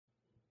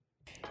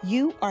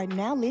You are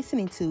now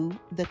listening to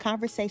the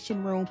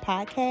Conversation Room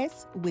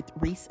podcast with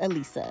Reese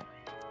Elisa.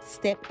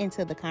 Step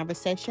into the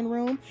conversation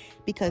room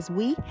because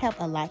we have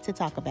a lot to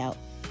talk about.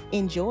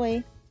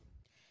 Enjoy.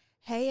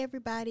 Hey,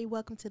 everybody.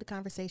 Welcome to the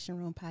Conversation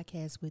Room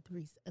podcast with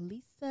Reese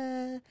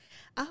Elisa.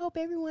 I hope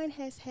everyone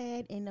has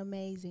had an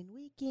amazing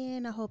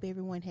weekend. I hope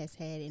everyone has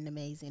had an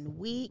amazing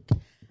week.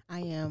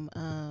 I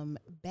am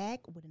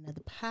back with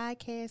another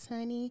podcast,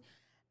 honey.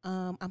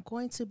 I'm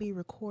going to be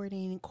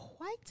recording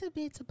quite a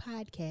bit of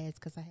podcasts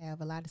because I have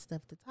a lot of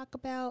stuff to talk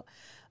about,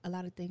 a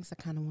lot of things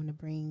I kind of want to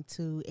bring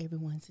to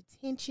everyone's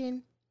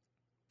attention.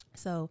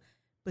 So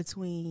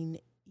between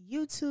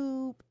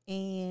YouTube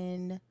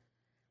and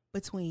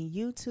my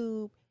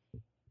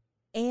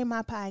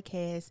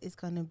podcast, it's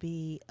going to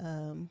be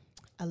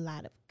a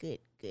lot of good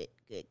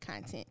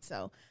content.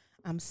 So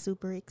I'm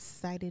super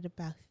excited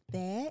about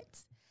that.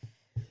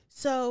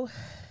 So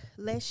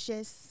let's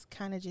just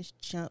kind of just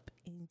jump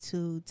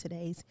into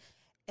today's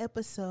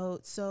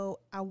episode. So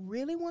I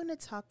really want to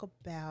talk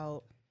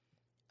about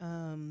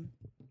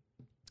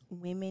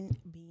women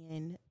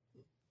being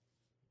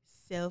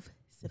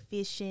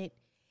self-sufficient,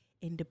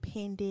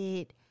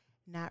 independent,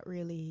 not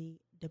really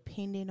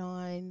dependent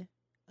on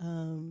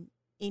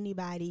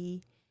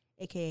anybody,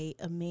 aka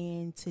a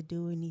man, to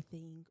do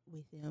anything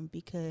with them,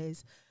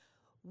 because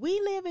we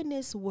live in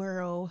this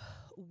world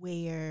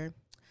where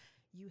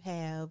you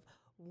have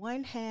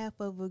one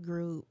half of a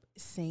group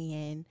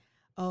saying,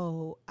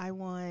 "Oh, I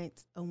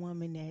want a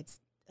woman that's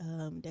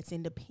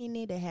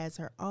independent, that has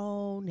her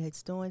own,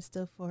 that's doing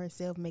stuff for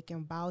herself,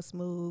 making boss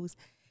moves.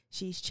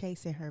 She's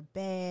chasing her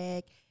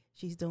bag.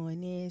 She's doing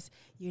this.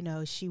 You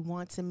know, she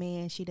wants a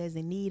man. She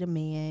doesn't need a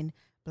man.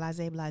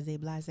 Blase, blase,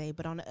 blase."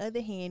 But on the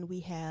other hand, we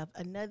have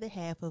another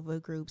half of a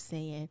group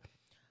saying,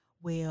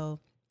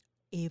 "Well,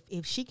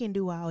 if she can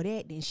do all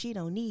that, then she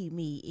don't need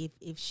me.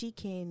 If she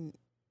can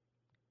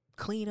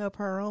clean up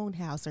her own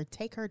house or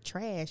take her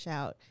trash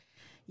out,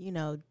 you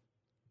know,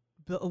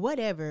 but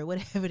whatever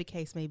the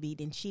case may be,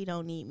 then she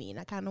don't need me." And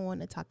I kind of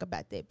want to talk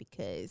about that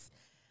because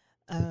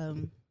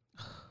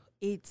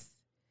it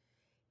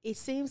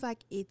seems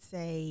like it's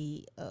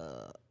a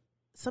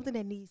something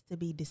that needs to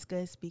be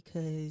discussed,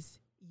 because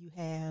you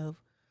have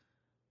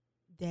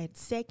that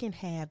second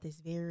half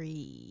that's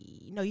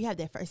you have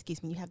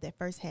that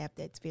first half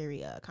that's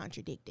very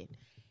contradicting,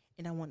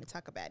 and I want to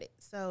talk about it.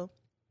 So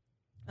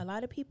a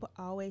lot of people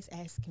always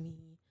ask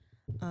me,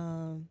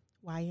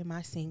 why am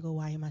I single?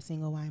 Why am I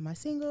single? Why am I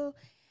single?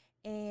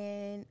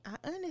 And I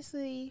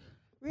honestly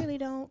really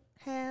don't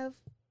have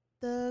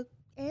the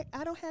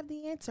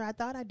answer. I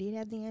thought I did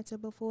have the answer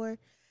before,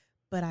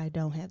 but I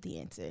don't have the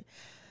answer.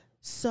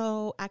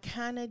 So I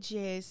kind of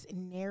just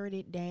narrowed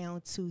it down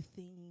to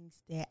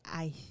things that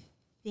I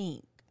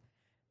think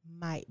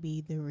might be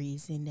the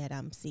reason that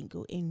I'm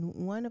single. And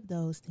one of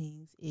those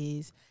things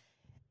is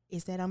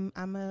that I'm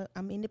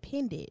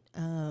independent.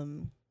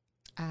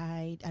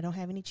 I don't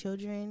have any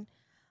children.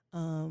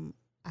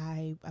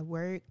 I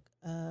work.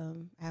 I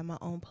have my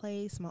own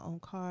place, my own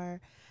car.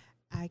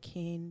 I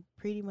can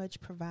pretty much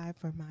provide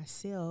for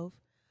myself,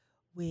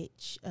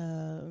 which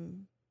I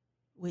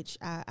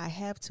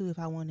have to if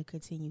I want to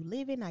continue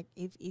living.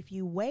 If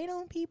you wait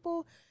on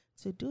people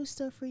to do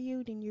stuff for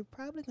you, then you're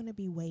probably going to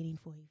be waiting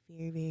for a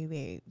very, very,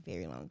 very,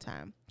 very long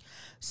time.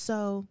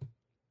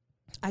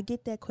 I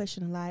get that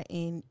question a lot,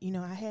 and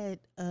I had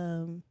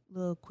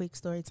little quick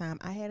story time.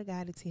 I had a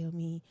guy to tell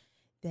me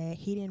that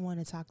he didn't want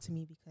to talk to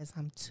me because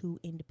I'm too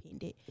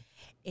independent,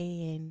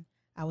 and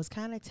I was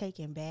kind of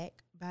taken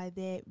back by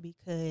that,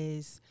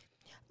 because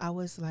I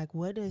was like,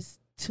 "What does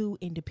too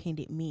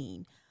independent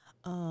mean?"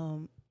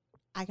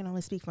 I can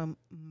only speak from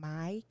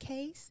my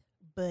case,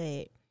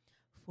 but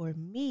for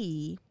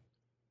me,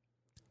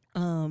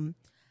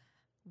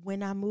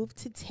 when I moved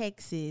to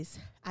Texas,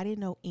 I didn't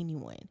know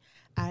anyone.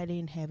 I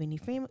didn't have any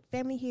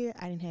family here.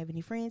 I didn't have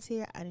any friends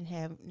here. I didn't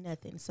have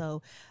nothing.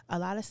 So a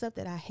lot of stuff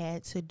that I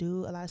had to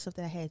do, a lot of stuff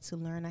that I had to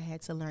learn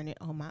it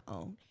on my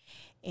own.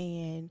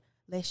 And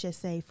let's just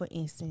say, for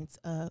instance,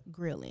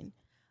 grilling.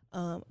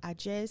 I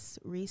just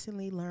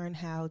recently learned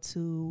how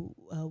to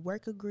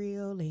work a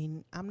grill,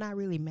 and I'm not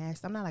really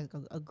master. I'm not like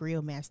a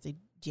grill master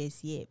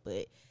just yet,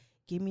 but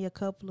give me a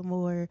couple of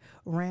more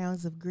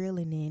rounds of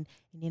grilling in,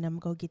 and then I'm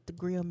going to get the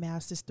Grill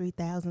Masters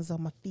 3000s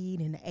on my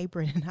feet and the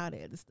apron and all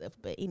that other stuff.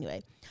 But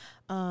anyway,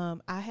 I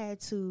had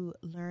to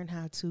learn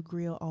how to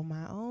grill on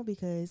my own,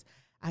 because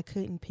I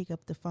couldn't pick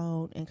up the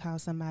phone and call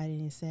somebody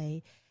and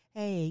say,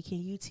 "Hey,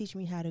 can you teach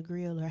me how to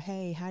grill?" Or,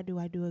 "Hey, how do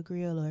I do a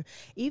grill?" Or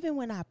even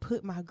when I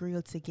put my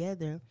grill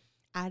together,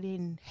 I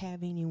didn't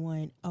have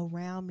anyone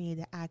around me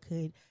that I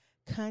could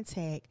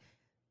contact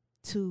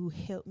to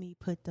help me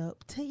put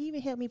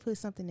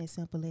something as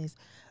simple as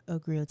a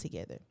grill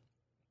together.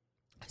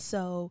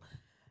 So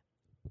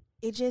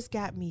it just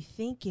got me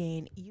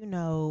thinking,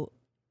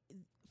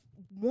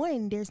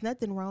 one, there's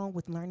nothing wrong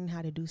with learning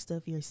how to do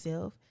stuff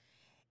yourself.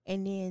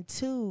 And then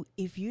two,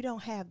 if you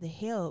don't have the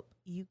help,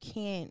 you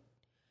can't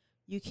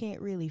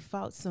really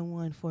fault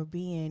someone for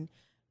being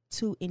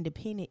too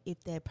independent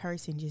if that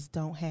person just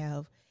don't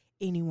have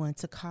anyone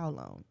to call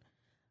on.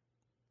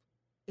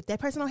 if that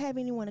person don't have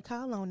anyone to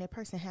call on, that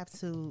person have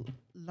to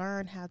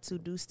learn how to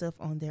do stuff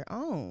on their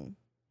own.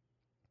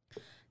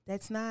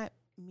 That's not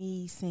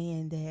me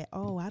saying that,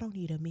 oh, I don't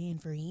need a man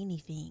for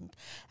anything.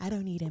 I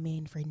don't need a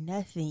man for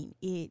nothing.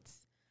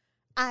 It's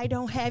I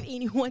don't have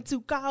anyone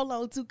to call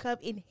on to come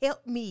and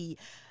help me.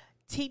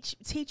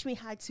 Teach me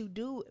how to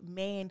do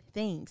man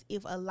things.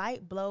 If a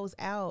light blows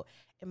out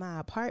in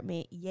my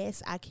apartment,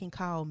 yes, I can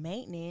call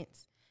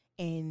maintenance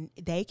and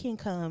they can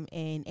come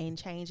and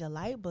change a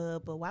light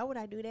bulb. But why would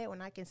I do that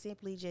when I can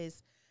simply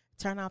just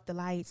turn off the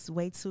lights,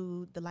 wait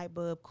till the light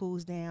bulb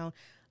cools down,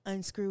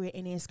 unscrew it,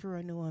 and then screw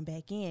a new one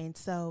back in?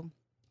 So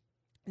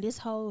this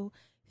whole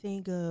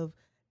thing of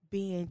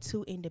being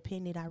too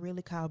independent, I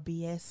really call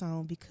BS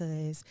on,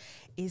 because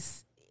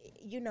it's,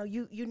 you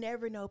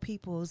never know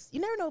people's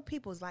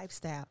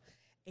lifestyle,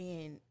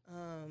 and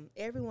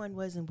everyone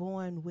wasn't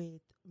born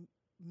with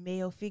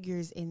male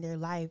figures in their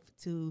life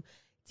to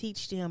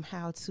teach them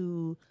how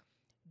to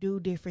do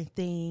different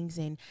things.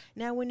 And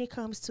now when it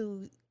comes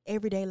to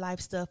everyday life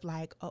stuff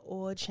like a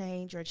oil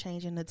change or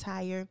changing a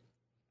tire,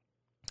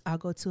 I'll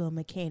go to a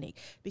mechanic,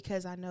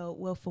 because I know,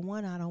 well, for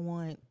one, I don't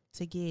want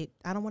to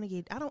I don't want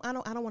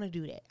to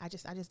do that. I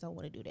just don't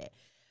want to do that.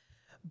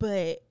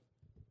 But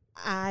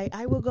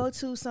I will go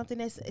to something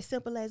that's as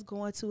simple as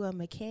going to a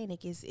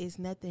mechanic. It's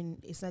nothing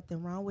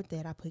wrong with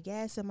that. I put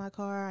gas in my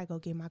car, I go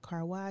get my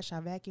car washed, I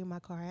vacuum my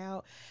car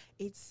out.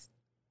 It's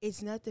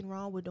nothing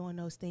wrong with doing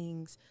those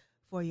things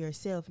for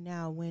yourself.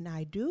 Now, when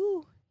I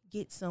do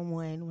get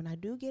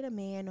a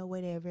man or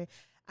whatever,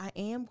 I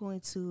am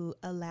going to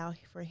allow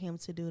for him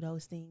to do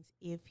those things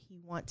if he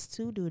wants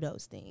to do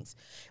those things.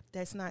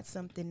 That's not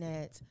something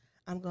that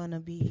I'm going to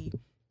be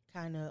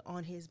kind of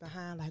on his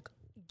behind, like,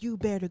 you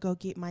better go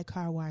get my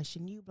car washed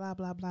and you blah,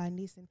 blah, blah, and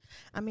this. And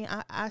I mean,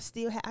 I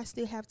still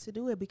have to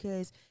do it,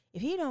 because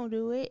if he don't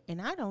do it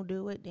and I don't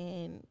do it,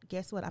 then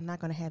guess what? I'm not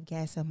going to have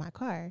gas in my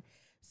car.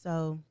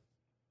 So,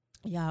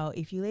 y'all,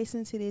 if you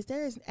listen to this,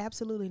 there is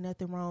absolutely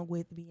nothing wrong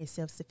with being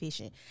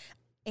self-sufficient.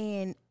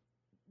 And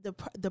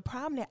the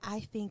problem that I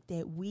think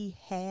that we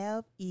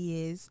have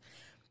is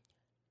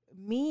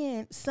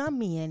some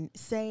men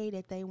say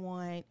that they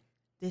want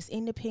this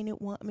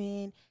independent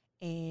woman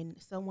and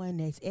someone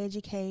that's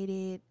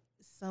educated,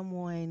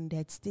 someone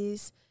that's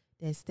this,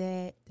 that's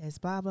that, that's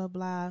blah, blah,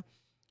 blah.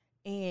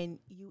 And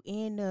you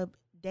end up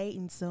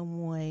dating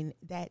someone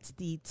that's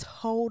the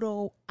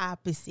total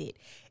opposite.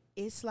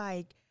 It's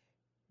like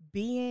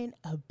being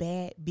a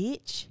bad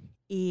bitch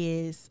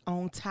is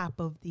on top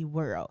of the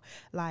world.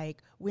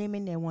 Like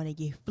women that want to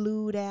get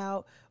flued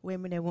out,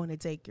 women that want to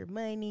take your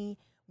money,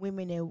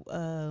 women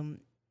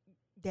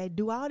that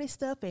do all this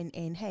stuff.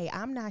 And hey,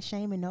 I'm not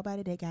shaming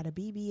nobody that got a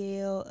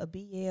BBL, a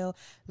BL,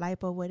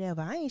 lipo,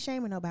 whatever. I ain't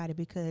shaming nobody,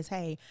 because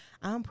hey,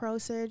 I'm pro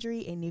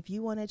surgery, and if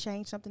you want to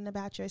change something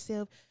about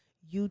yourself,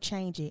 you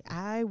change it.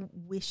 I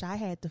wish I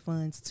had the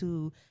funds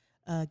to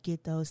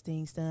get those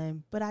things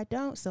done, but I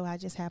don't. So I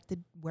just have to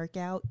work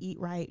out, eat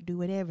right, do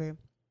whatever.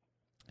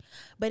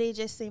 But it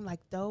just seemed like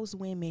those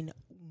women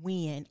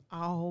win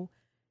all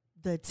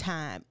the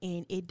time.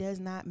 And it does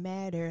not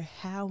matter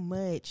how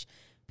much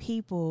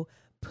people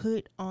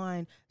put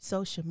on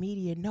social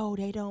media. No,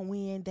 they don't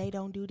win. They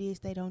don't do this.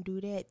 They don't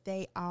do that.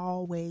 They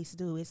always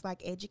do. It's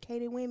like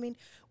educated women.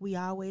 We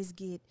always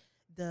get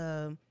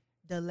the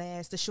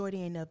short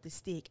end of the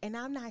stick. And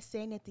I'm not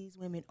saying that these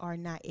women are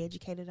not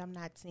educated. I'm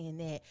not saying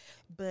that.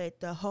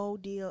 But the whole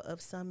deal of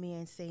some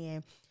men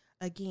saying,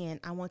 again,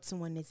 I want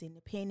someone that's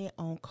independent,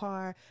 own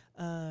car,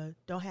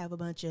 don't have a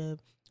bunch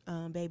of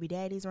baby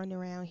daddies running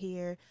around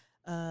here,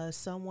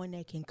 someone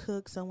that can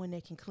cook, someone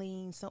that can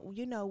clean,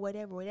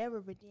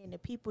 whatever. But then the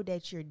people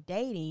that you're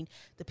dating,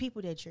 the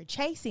people that you're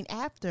chasing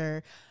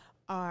after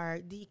are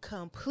the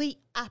complete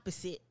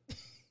opposite.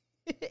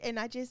 And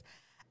I just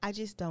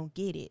don't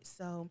get it.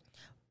 So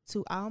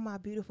to all my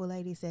beautiful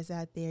ladies that's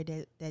out there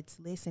that's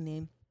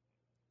listening,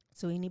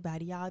 to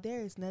anybody, y'all,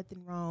 there is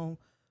nothing wrong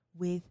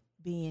with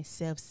being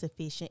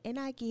self-sufficient. And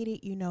I get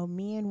it,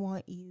 men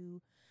want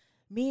to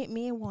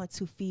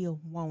feel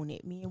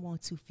wanted. Men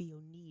want to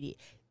feel needed.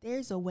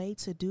 There's a way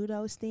to do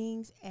those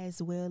things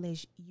as well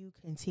as you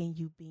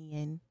continue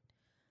being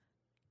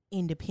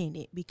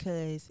independent.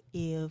 Because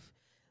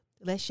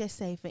let's just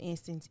say, for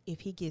instance,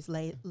 if he gets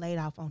laid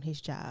off on his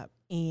job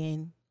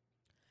and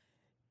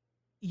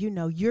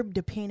you're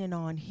depending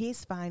on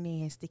his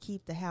finance to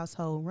keep the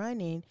household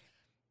running,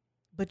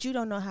 but you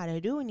don't know how to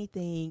do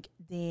anything,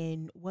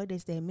 then what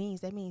does that mean?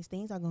 That means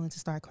things are going to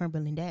start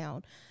crumbling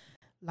down.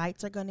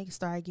 Lights are going to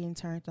start getting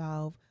turned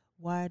off.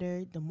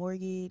 Water, the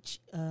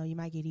mortgage, you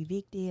might get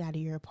evicted out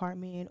of your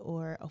apartment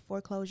or a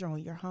foreclosure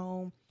on your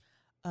home.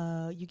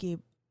 You get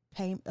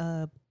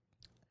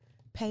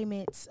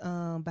payments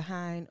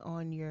behind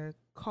on your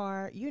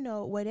car,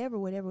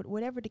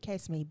 whatever the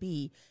case may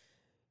be.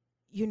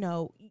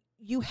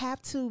 You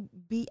have to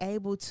be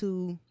able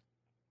to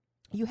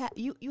you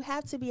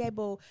have to be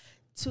able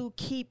to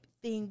keep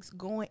things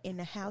going in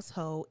the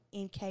household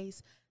in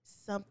case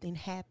something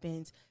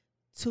happens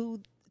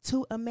to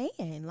a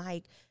man.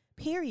 Like,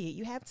 period.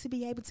 You have to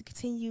be able to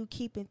continue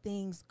keeping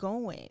things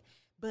going,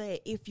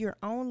 But if you're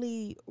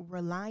only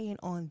relying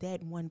on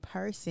that one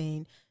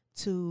person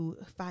to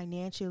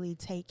financially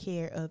take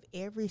care of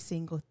every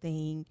single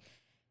thing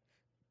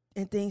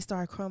and things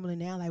start crumbling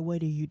down, like, what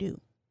do you do?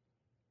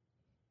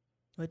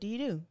 What do you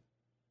do?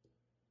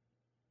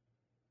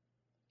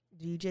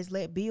 Do you just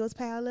let bills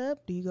pile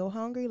up? Do you go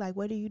hungry? Like,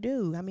 what do you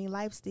do? I mean,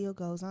 life still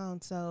goes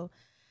on. So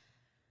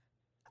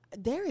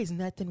there is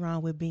nothing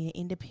wrong with being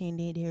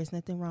independent. There is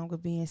nothing wrong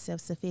with being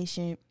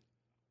self-sufficient.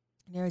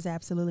 There is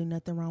absolutely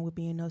nothing wrong with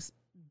being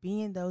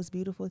those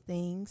beautiful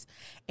things,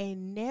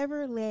 and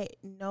never let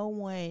no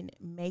one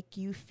make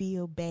you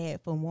feel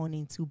bad for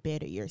wanting to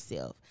better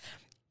yourself.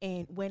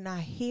 And when I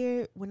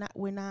hear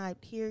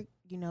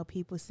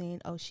people saying,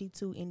 "Oh, she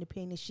too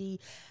independent. She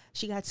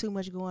got too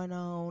much going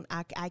on.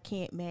 I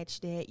can't match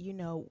that."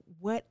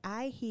 What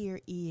I hear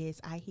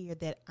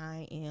that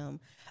I am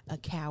a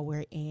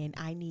coward and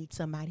I need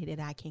somebody that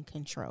I can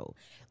control.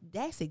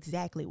 That's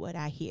exactly what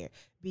I hear,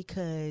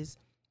 because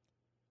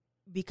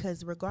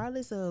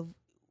regardless of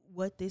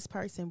what this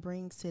person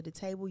brings to the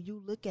table,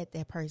 you look at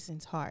that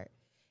person's heart.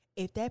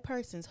 If that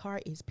person's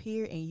heart is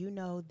pure and you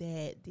know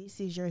that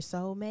this is your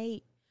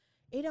soulmate,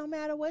 it don't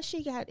matter what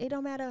she got. It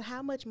don't matter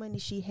how much money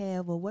she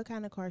have or what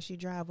kind of car she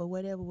drive or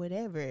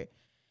whatever.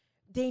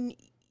 Then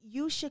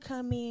you should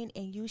come in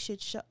and you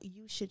should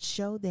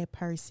show that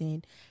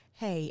person,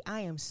 hey,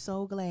 I am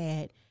so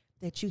glad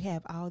that you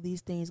have all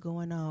these things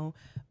going on,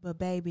 but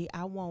baby,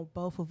 I want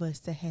both of us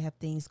to have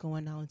things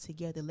going on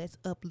together. Let's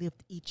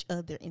uplift each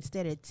other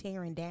instead of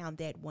tearing down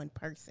that one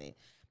person.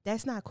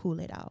 That's not cool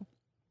at all.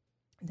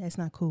 That's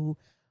not cool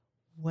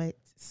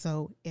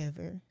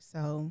whatsoever.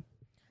 So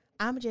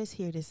I'm just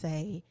here to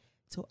say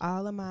to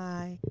all of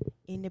my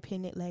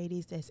independent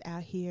ladies that's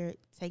out here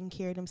taking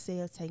care of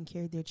themselves, taking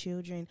care of their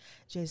children,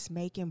 just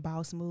making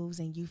boss moves,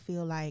 and you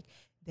feel like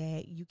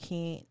that you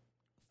can't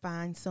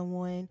find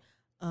someone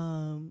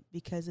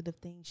because of the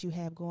things you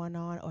have going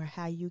on or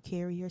how you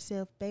carry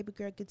yourself, baby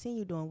girl,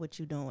 continue doing what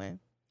you're doing.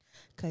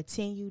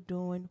 Continue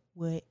doing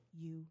what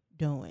you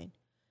doing.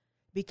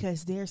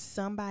 Because there's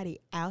somebody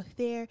out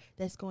there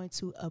that's going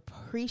to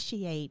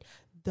appreciate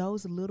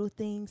those little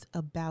things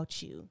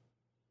about you.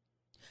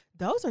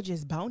 Those are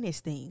just bonus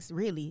things,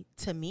 really,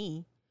 to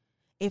me.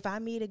 If I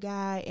meet a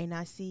guy and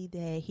I see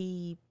that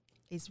he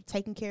is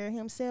taking care of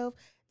himself,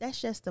 that's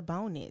just a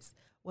bonus.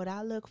 What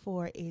I look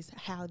for is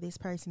how this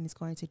person is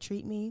going to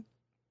treat me,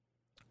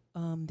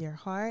 their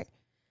heart,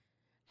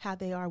 how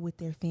they are with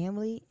their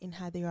family, and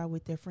how they are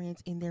with their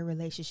friends in their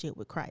relationship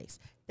with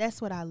Christ.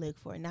 That's what I look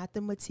for, not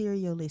the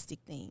materialistic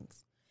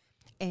things.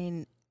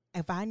 And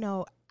if I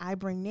know I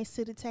bring this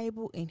to the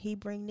table and he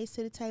bring this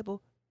to the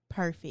table,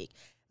 perfect.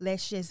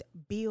 Let's just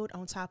build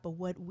on top of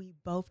what we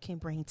both can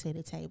bring to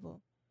the table.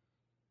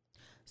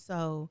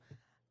 So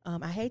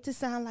I hate to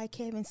sound like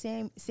Kevin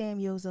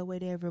Samuels or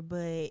whatever,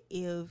 but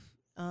if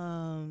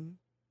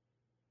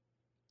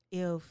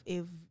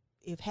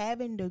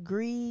having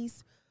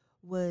degrees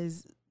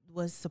was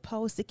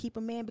supposed to keep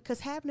a man,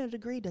 because having a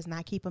degree does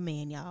not keep a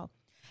man, y'all.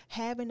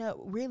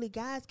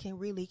 Guys can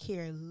really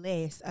care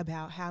less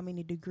about how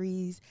many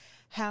degrees,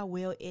 how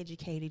well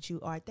educated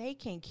you are. They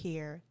can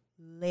care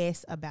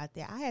less about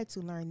that. I had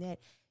to learn that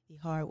the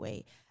hard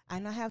way.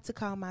 And I have to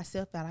call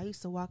myself out. I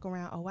used to walk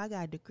around, oh, I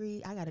got a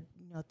degree, I got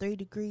 3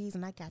 degrees,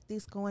 and I got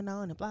this going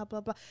on, and blah,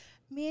 blah, blah.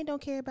 Men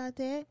don't care about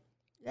that.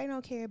 They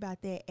don't care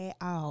about that at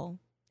all.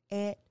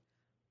 At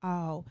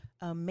all.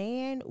 A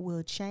man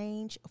will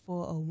change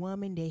for a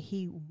woman that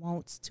he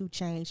wants to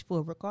change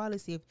for,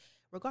 regardless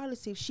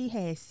if she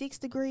has 6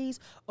 degrees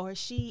or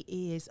she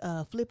is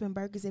flipping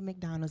burgers at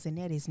McDonald's, and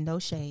that is no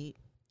shade.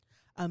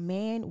 A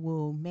man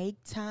will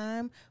make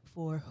time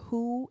for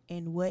who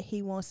and what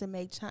he wants to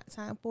make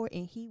time for,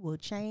 and he will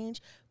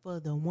change for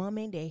the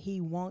woman that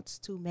he wants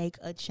to make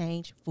a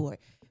change for,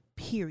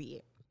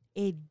 period.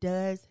 It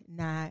does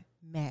not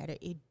matter.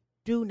 It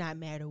do not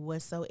matter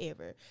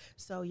whatsoever.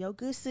 So your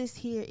good sis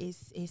here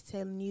is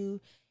telling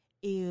you,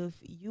 if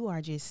you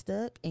are just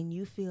stuck and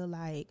you feel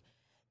like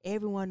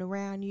everyone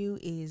around you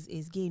is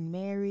getting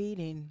married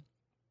and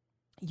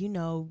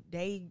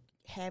they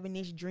having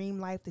this dream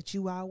life that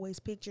you always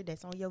picture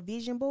that's on your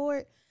vision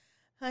board,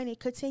 honey,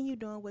 continue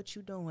doing what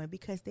you're doing,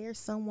 because there's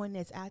someone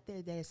that's out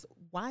there that's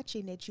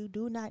watching that you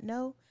do not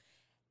know,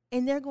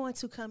 and they're going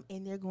to come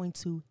and they're going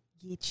to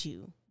get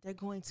you. They're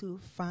going to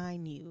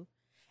find you,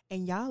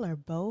 and y'all are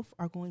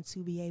going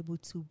to be able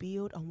to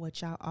build on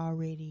what y'all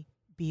already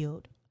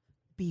built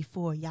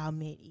before y'all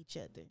met each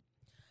other.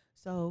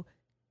 So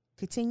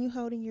continue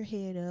holding your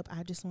head up.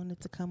 I just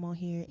wanted to come on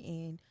here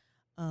and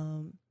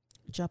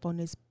jump on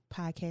this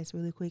podcast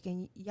really quick.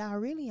 And y'all,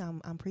 really,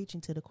 I'm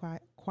preaching to the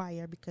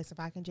choir, because if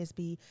I can just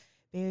be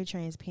very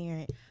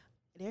transparent,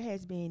 there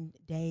has been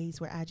days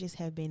where I just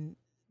have been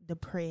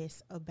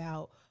depressed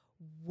about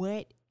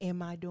what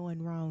am I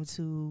doing wrong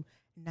to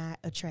not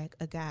attract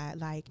a guy.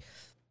 Like,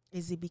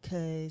 is it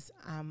because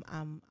I'm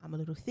a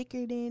little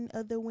thicker than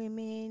other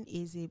women?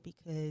 Is it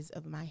because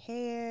of my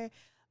hair?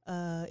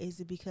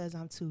 Is it because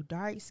I'm too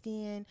dark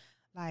skinned?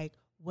 Like,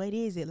 what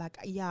is it? Like,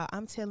 y'all,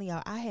 I'm telling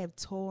y'all, I have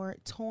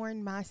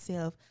torn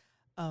myself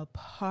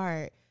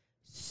apart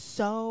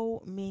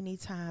so many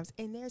times.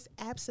 And there's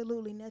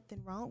absolutely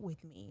nothing wrong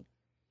with me.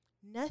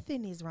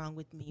 Nothing is wrong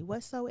with me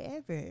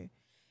whatsoever.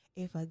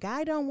 If a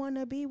guy don't want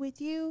to be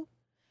with you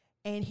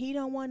and he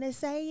don't want to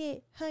say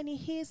it, honey,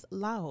 his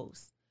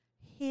loss.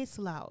 His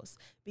loss.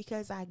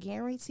 Because I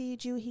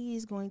guaranteed you he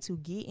is going to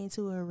get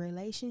into a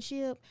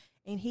relationship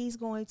and he's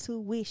going to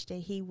wish that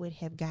he would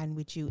have gotten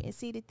with you. And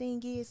see, the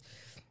thing is,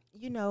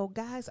 you know,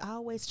 guys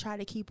always try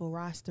to keep a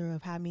roster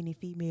of how many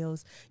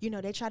females, you know,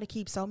 they try to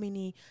keep so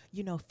many,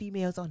 you know,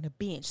 females on the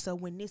bench. So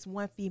when this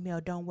one female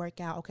don't work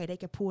out, okay, they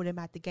can pull them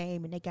out the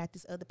game and they got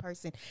this other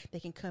person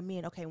that can come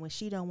in. Okay, when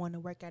she don't want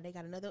to work out, they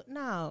got another.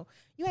 No,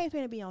 you ain't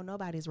finna be on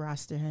nobody's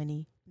roster,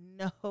 honey.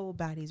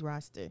 Nobody's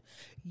roster.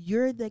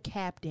 You're the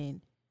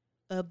captain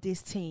of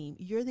this team.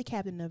 You're the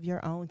captain of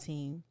your own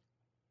team.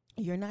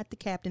 You're not the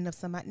captain of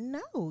somebody.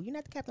 No, you're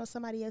not the captain of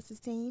somebody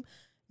else's team.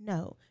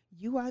 No,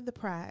 you are the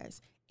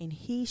prize. And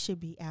he should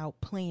be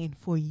out playing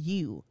for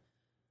you,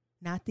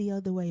 not the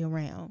other way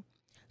around.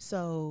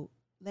 So,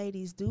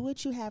 ladies, do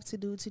what you have to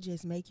do to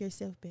just make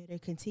yourself better.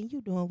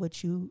 Continue doing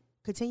what you're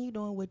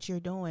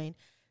doing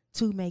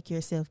to make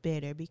yourself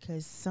better,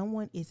 because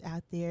someone is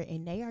out there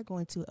and they are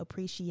going to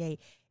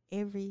appreciate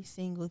every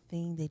single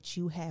thing that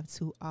you have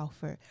to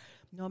offer,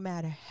 no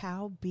matter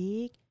how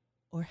big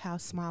or how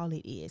small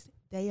it is.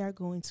 They are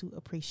going to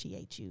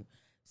appreciate you.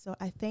 So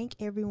I thank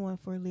everyone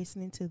for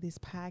listening to this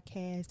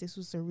podcast. This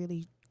was a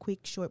really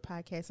quick, short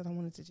podcast that I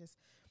wanted to just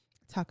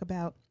talk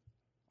about.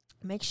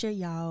 Make sure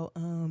y'all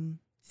be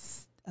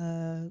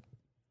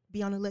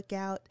on the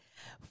lookout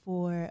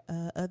for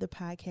other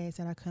podcasts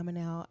that are coming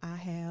out. I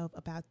have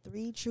about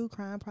 3 true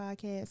crime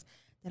podcasts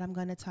that I'm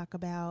going to talk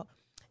about,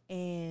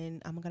 and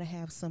I'm going to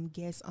have some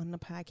guests on the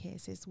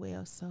podcast as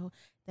well. So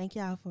thank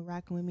y'all for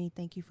rocking with me.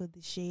 Thank you for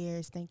the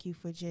shares. Thank you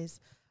for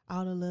just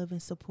all the love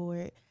and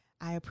support.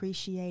 I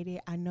appreciate it.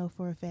 I know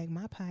for a fact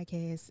my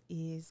podcast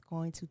is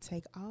going to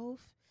take off.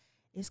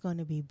 It's going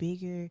to be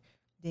bigger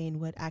than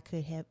what I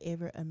could have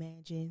ever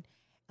imagined.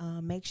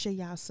 Make sure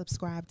y'all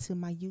subscribe to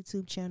my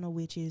YouTube channel,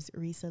 which is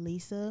Reese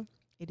Alisa.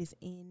 It is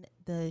in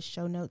the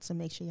show notes, so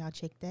make sure y'all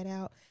check that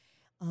out.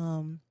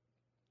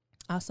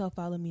 Also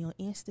follow me on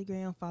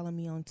Instagram, follow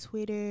me on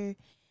Twitter.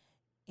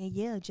 And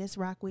yeah, just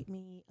rock with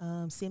me.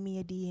 Send me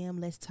a DM.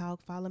 Let's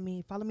talk. Follow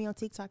me on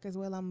TikTok as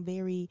well. I'm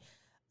very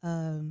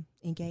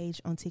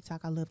engaged on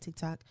TikTok. I love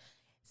TikTok.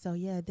 So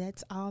yeah,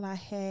 that's all I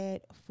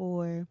had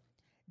for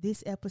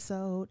this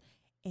episode,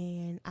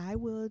 and I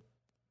will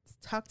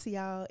talk to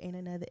y'all in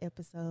another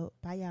episode.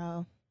 Bye,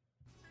 y'all.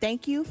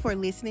 Thank you for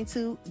listening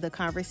to the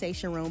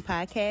Conversation Room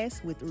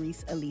podcast with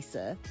Reese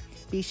Alisa.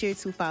 Be sure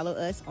to follow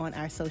us on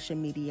our social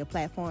media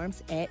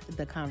platforms at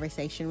The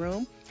Conversation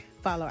Room.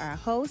 Follow our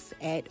host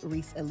at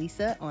Reese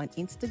Alisa on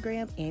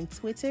Instagram and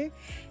Twitter.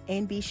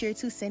 And be sure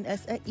to send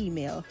us an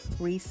email,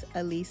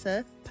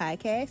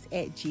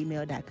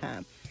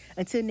 reesealisapodcast@gmail.com.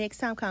 Until next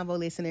time, Convo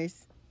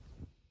listeners.